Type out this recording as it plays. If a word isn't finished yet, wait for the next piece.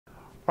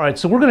All right,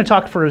 so we're going to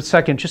talk for a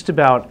second just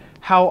about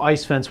how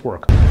IceVents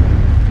work.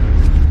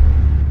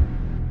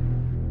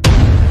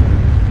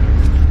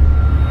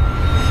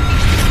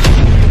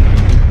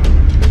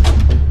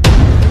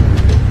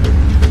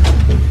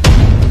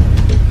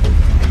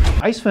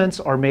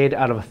 IceVents are made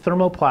out of a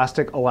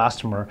thermoplastic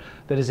elastomer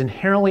that is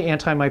inherently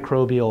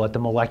antimicrobial at the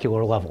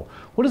molecular level.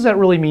 What does that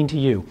really mean to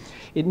you?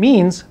 It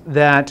means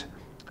that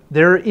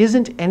there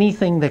isn't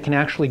anything that can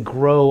actually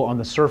grow on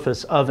the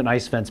surface of an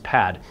IceVents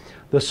pad.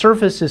 The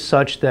surface is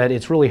such that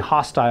it's really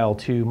hostile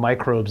to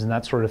microbes and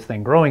that sort of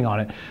thing growing on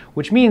it,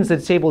 which means that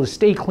it's able to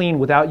stay clean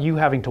without you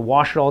having to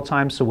wash it all the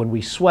time. So when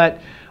we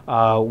sweat,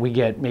 we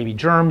get maybe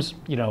germs,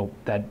 you know,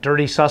 that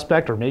dirty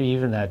suspect or maybe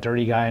even that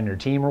dirty guy on your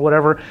team or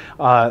whatever.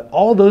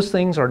 All those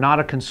things are not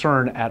a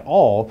concern at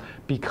all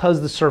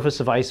because the surface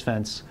of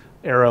IceVents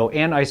Aero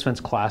and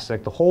IceVents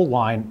Classic, the whole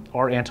line,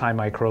 are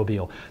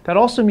antimicrobial. That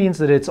also means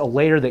that it's a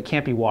layer that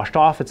can't be washed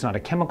off. It's not a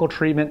chemical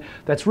treatment.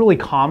 That's really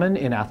common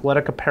in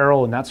athletic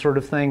apparel and that sort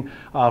of thing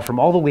from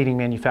all the leading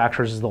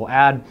manufacturers. They'll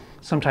add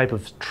some type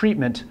of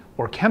treatment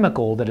or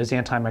chemical that is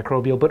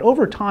antimicrobial, but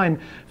over time,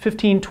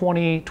 15,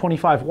 20,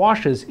 25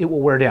 washes, it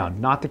will wear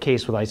down. Not the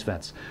case with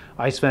IceVents.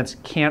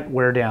 IceVents can't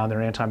wear down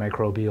their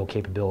antimicrobial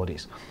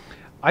capabilities.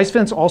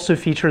 IceVents also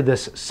feature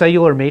this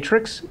cellular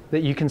matrix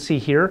that you can see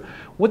here.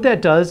 What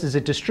that does is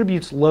it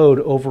distributes load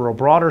over a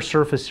broader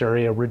surface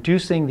area,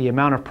 reducing the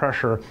amount of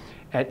pressure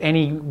at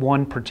any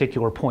one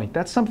particular point.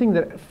 That's something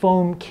that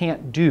foam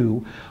can't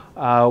do,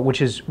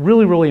 which is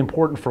really, really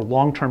important for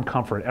long-term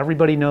comfort.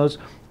 Everybody knows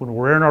when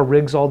we're in our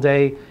rigs all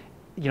day,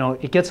 you know,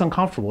 it gets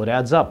uncomfortable, it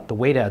adds up, the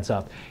weight adds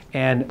up.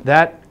 And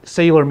that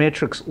cellular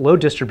matrix load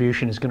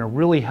distribution is going to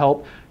really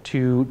help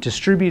to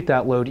distribute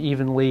that load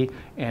evenly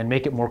and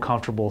make it more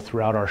comfortable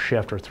throughout our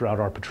shift or throughout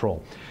our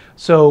patrol.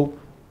 So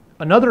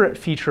another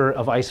feature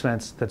of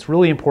IceVents that's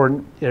really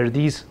important are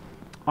these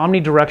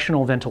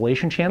omnidirectional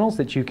ventilation channels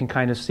that you can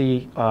kind of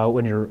see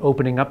when you're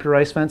opening up your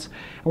IceVents.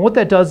 And what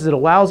that does is it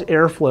allows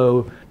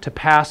airflow to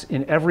pass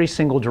in every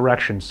single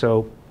direction.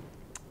 So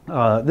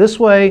this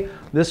way,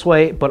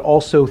 but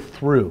also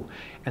through.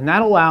 And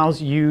that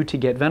allows you to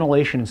get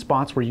ventilation in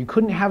spots where you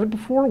couldn't have it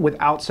before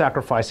without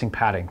sacrificing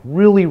padding.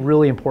 Really,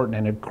 really important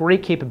and a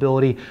great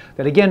capability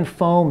that, again,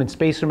 foam and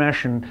spacer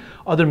mesh and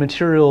other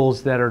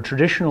materials that are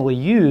traditionally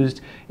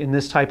used in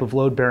this type of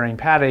load-bearing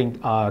padding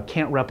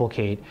can't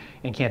replicate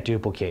and can't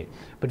duplicate.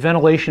 But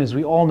ventilation, as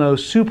we all know,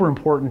 super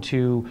important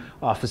to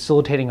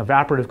facilitating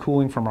evaporative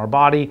cooling from our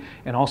body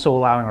and also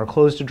allowing our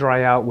clothes to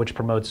dry out, which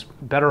promotes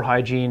better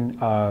hygiene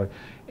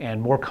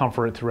and more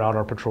comfort throughout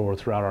our patrol or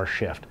throughout our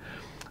shift.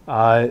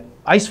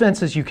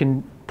 IceVents, as you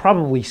can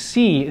probably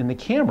see in the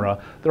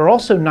camera, they're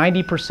also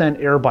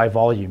 90% air by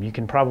volume. You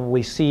can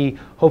probably see,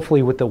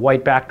 hopefully with the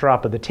white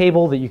backdrop of the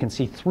table, that you can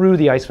see through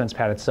the IceVents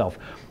pad itself.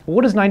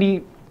 What does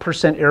 90%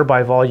 air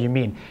by volume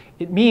mean?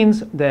 It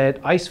means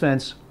that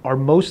IceVents are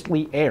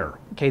mostly air.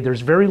 Okay,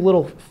 there's very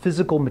little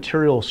physical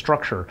material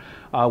structure,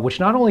 which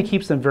not only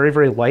keeps them very,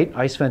 very light.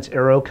 IceVents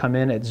Aero come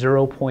in at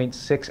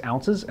 0.6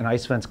 ounces and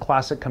IceVents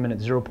Classic come in at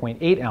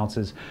 0.8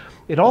 ounces.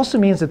 It also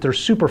means that they're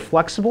super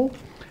flexible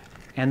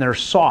and they're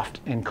soft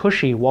and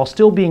cushy while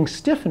still being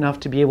stiff enough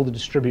to be able to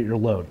distribute your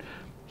load.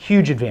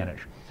 Huge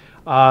advantage.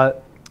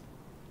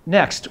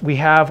 Next, we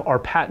have our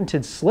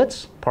patented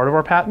slits, part of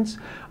our patents,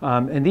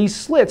 and these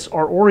slits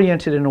are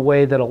oriented in a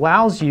way that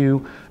allows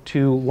you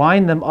to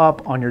line them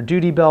up on your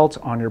duty belt,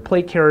 on your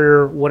plate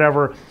carrier,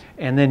 whatever,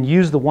 and then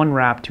use the one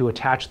wrap to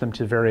attach them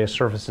to various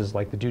surfaces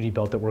like the duty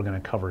belt that we're going to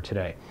cover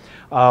today.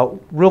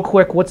 Real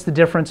quick, what's the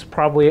difference? You're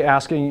probably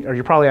asking,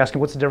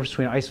 what's the difference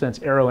between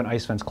IceVents Aero and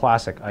IceVents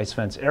Classic?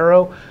 IceVents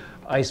Aero,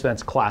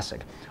 IceVents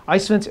Classic.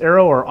 IceVents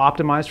Aero are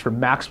optimized for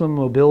maximum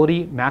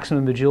mobility,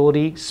 maximum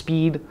agility,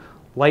 speed,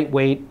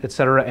 lightweight,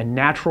 etc., and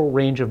natural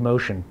range of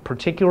motion,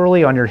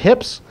 particularly on your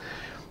hips.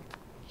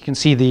 You can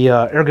see the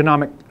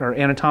ergonomic or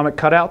anatomic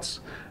cutouts,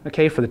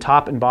 okay, for the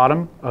top and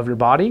bottom of your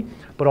body,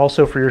 but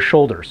also for your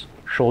shoulders.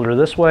 Shoulder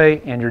this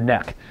way and your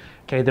neck.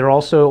 Okay, they're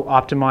also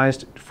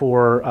optimized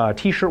for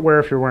t-shirt wear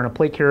if you're wearing a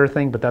plate carrier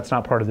thing, but that's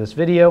not part of this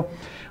video.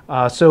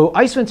 So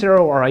IceVents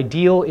Aero are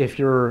ideal if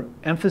your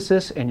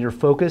emphasis and your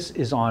focus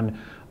is on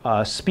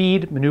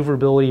speed,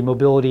 maneuverability,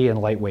 mobility, and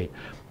lightweight.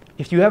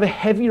 If you have a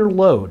heavier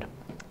load,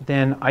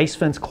 then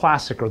IceVents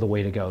Classic are the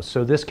way to go.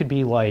 So this could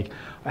be like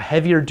a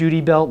heavier duty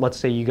belt. Let's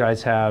say you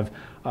guys have,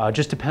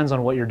 just depends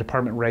on what your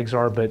department regs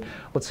are, but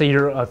let's say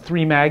you're a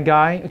 3-mag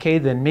guy, okay,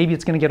 then maybe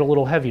it's gonna get a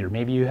little heavier.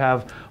 Maybe you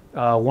have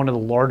one of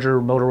the larger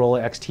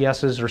Motorola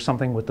XTSs or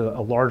something with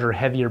a larger,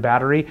 heavier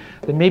battery,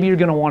 then maybe you're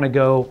gonna wanna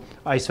go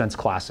IceVents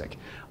Classic.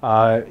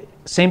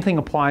 Same thing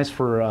applies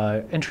for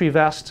entry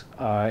vest,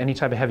 any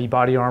type of heavy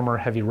body armor,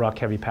 heavy ruck,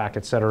 heavy pack,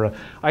 etc.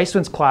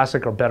 IceVents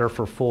Classic are better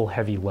for full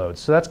heavy loads.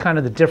 So that's kind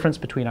of the difference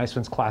between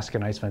IceVents Classic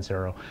and IceVents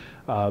Aero.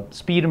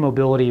 Speed and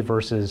mobility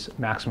versus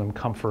maximum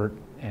comfort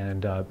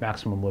and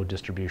maximum load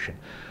distribution.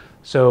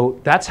 So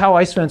that's how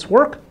IceVents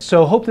work.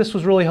 So hope this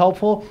was really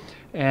helpful.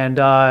 And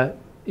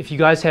if you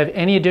guys have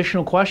any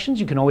additional questions,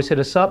 you can always hit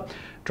us up,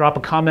 drop a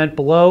comment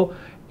below,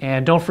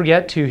 and don't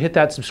forget to hit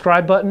that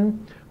subscribe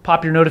button,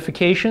 pop your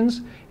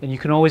notifications, and you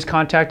can always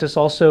contact us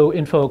also,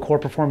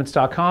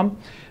 info@qoreperformance.com.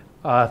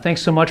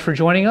 Thanks so much for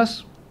joining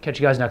us. Catch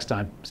you guys next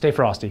time. Stay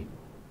frosty.